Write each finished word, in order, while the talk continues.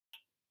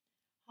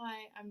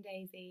Hi, I'm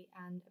Daisy,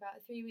 and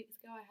about 3 weeks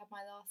ago I had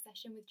my last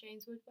session with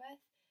James Woodworth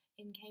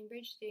in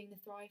Cambridge doing the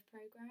Thrive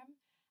programme,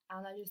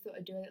 and I just thought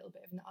I'd do a little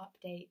bit of an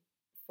update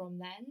from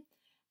then.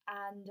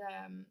 And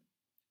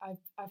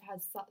I've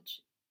had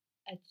such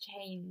a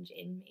change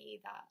in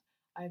me that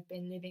I've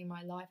been living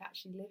my life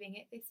actually living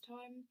it this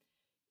time.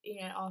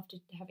 You know, after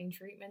having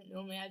treatment,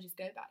 normally I just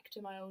go back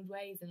to my old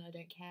ways and I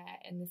don't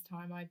care. And this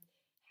time I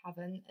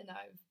haven't, and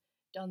I've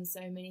done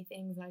so many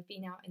things. I've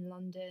been out in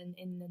London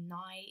in the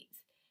night.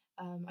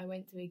 I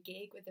went to a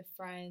gig with a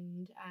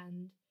friend,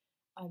 and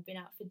I've been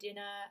out for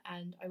dinner,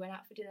 and I went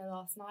out for dinner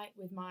last night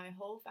with my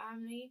whole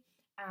family,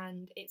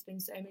 and it's been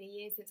so many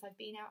years since I've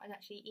been out and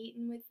actually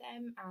eaten with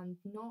them and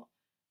not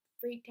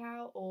freaked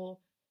out or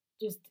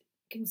just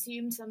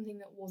consumed something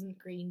that wasn't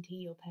green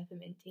tea or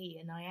peppermint tea.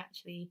 And I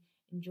actually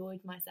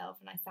enjoyed myself,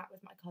 and I sat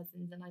with my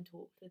cousins and I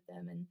talked with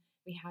them and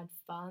we had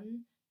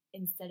fun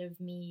instead of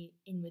me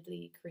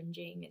inwardly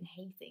cringing and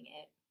hating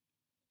it.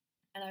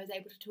 And I was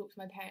able to talk to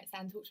my parents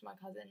and talk to my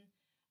cousin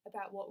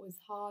about what was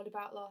hard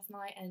about last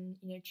night. And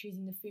you know,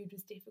 choosing the food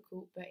was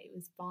difficult, but it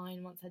was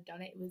fine once I'd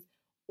done it. It was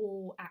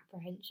all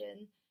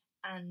apprehension,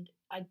 and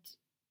I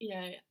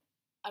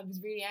was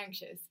really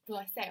anxious. Well,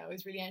 I say I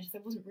was really anxious. I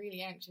wasn't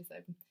really anxious.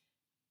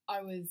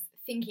 I was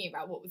thinking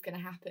about what was going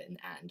to happen,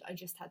 and I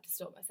just had to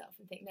stop myself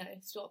and think, no,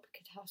 stop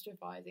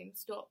catastrophizing,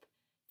 stop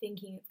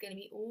thinking it's going to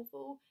be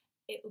awful.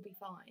 It will be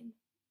fine.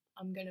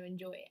 I'm going to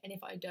enjoy it, and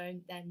if I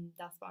don't, then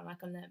that's fine. I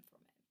can learn from it.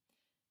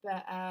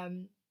 But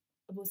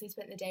I've also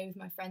spent the day with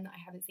my friend that I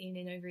haven't seen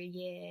in over a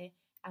year,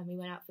 and we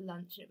went out for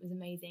lunch and it was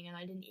amazing. And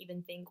I didn't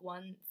even think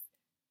once,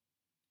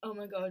 oh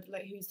my god,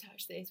 like, who's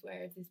touched this?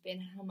 Where has this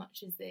been? How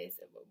much is this?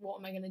 What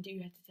am I going to do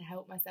to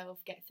help myself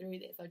get through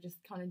this? I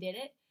just kind of did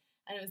it,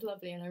 and it was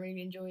lovely, and I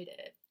really enjoyed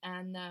it.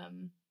 And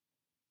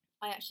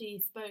I actually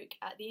spoke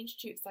at the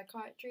Institute of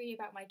Psychiatry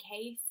about my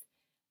case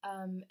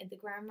at the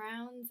Grand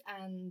Rounds,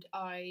 and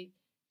I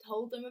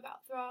told them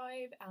about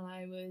Thrive, and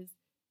I was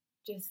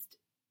just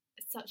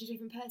such a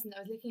different person.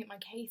 I was looking at my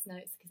case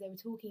notes because they were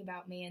talking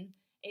about me, and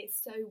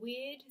it's so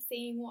weird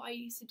seeing what I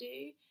used to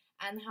do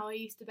and how I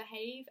used to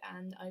behave,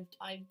 and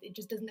it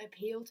just doesn't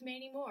appeal to me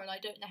anymore, and I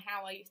don't know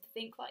how I used to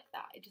think like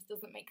that. It just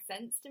doesn't make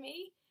sense to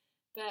me.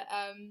 But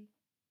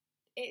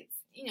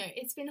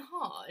it's been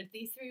hard.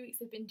 These 3 weeks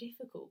have been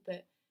difficult,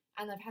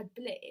 and I've had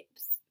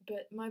blips,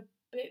 but my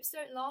blips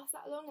don't last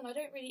that long, and I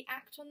don't really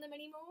act on them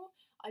anymore.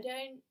 I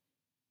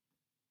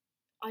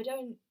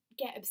don't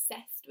get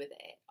obsessed with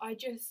it. I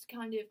just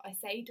I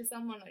say to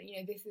someone,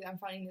 you know, I'm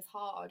finding this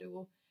hard,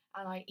 and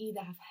I either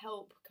have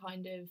help,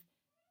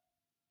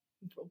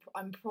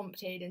 I'm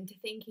prompted into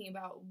thinking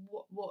about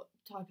what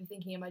type of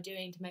thinking am I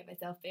doing to make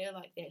myself feel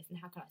like this, and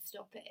how can I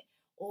stop it,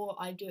 or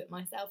I do it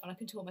myself, and I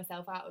can talk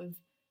myself out of,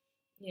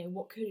 you know,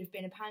 what could have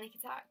been a panic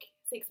attack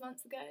 6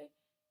 months ago,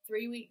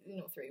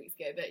 not 3 weeks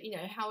ago, but you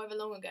know, however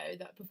long ago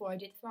that before I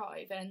did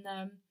Thrive. And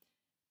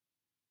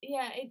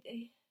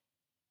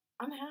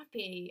I'm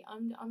happy.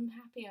 I'm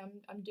happy.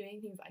 I'm doing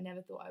things I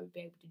never thought I would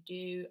be able to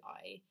do.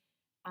 I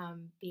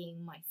am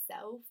being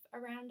myself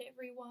around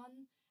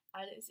everyone,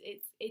 and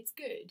it's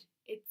good.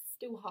 It's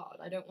still hard.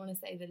 I don't want to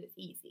say that it's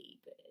easy,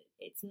 but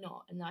it's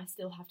not. And I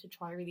still have to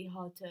try really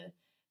hard to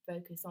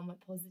focus on my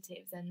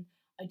positives, and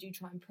I do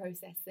try and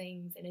process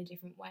things in a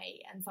different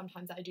way. And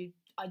sometimes I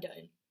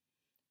don't,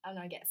 and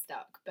I get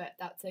stuck. But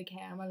that's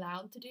okay. I'm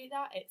allowed to do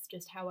that. It's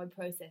just how I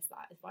process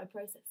that. If I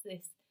process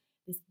this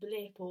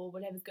blip or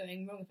whatever's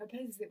going wrong, if I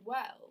process it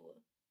well,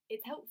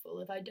 it's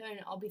helpful. If I don't,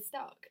 I'll be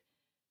stuck.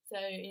 So,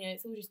 you know,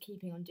 it's all just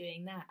keeping on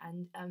doing that.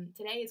 And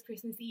today is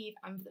Christmas Eve,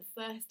 and for the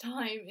first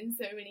time in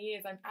so many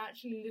years, I'm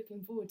actually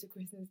looking forward to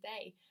Christmas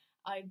Day.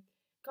 I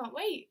can't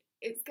wait.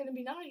 It's going to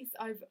be nice.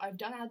 I've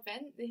done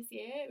Advent this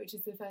year, which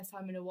is the first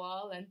time in a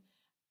while, and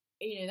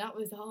you know, that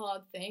was a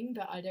hard thing,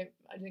 but I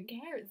don't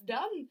care. It's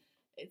done.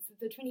 It's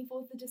the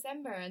 24th of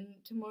December, and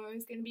tomorrow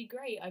is going to be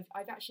great.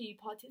 I've actually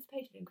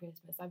participated in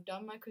Christmas. I've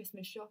done my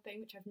Christmas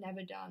shopping, which I've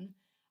never done.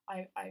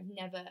 I've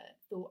never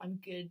thought I'm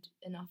good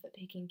enough at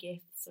picking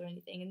gifts or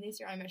anything. And this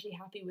year I'm actually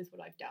happy with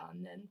what I've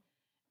done, and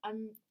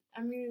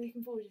I'm really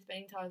looking forward to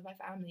spending time with my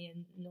family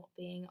and not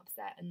being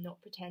upset and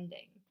not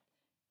pretending.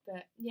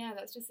 But yeah,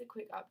 that's just a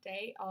quick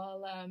update.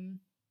 I'll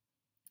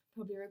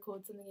probably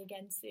record something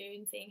again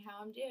soon, seeing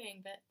how I'm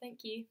doing. But thank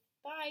you.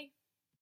 Bye.